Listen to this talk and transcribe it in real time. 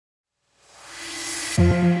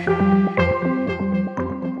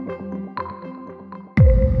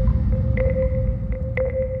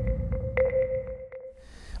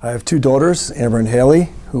I have two daughters, Amber and Haley,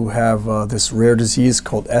 who have this rare disease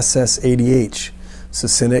called SSADH,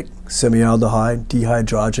 Succinic Semialdehyde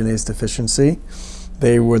Dehydrogenase Deficiency.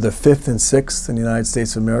 They were the 5th and 6th in the United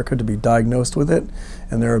States of America to be diagnosed with it,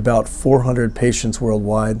 and there are about 400 patients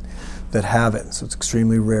worldwide that have it. So it's an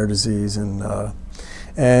extremely rare disease, and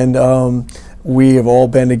we have all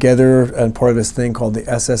been together and part of this thing called the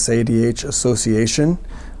SSADH Association.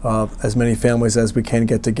 As many families as we can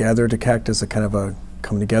get together to act as a kind of a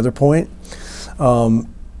coming together point.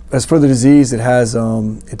 As for the disease, it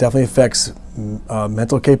definitely affects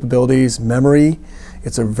mental capabilities, memory.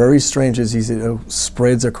 It's a very strange disease. It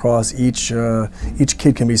spreads across each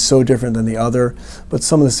kid can be so different than the other, but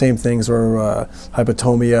some of the same things are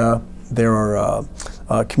hypotonia. There are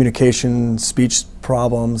communication, speech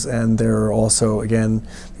problems, and there are also, again,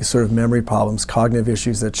 these sort of memory problems, cognitive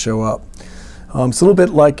issues that show up. It's a little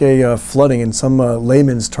bit like a flooding in some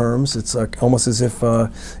layman's terms. It's almost as if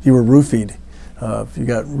you were roofied. If you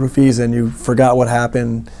got roofies and you forgot what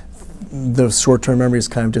happened, the short-term memory is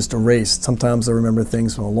kind of just erased. Sometimes they'll remember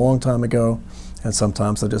things from a long time ago, and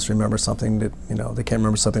sometimes they'll just remember something that, they can't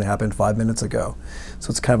remember something that happened 5 minutes ago. So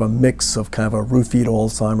it's kind of a mix of kind of a roofied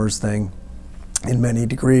Alzheimer's thing in many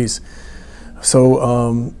degrees.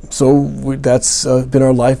 So, that's been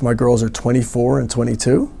our life. My girls are 24 and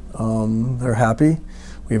 22. They're happy.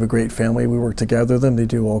 We have a great family. We work together with them. They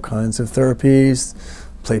do all kinds of therapies,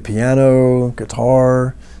 play piano,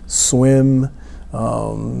 guitar, swim.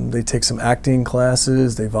 They take some acting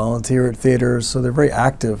classes. They volunteer at theaters. So they're very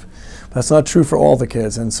active. That's not true for all the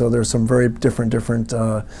kids. And so there's some very different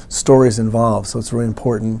stories involved. So it's really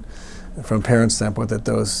important from a parent's standpoint that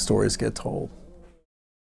those stories get told.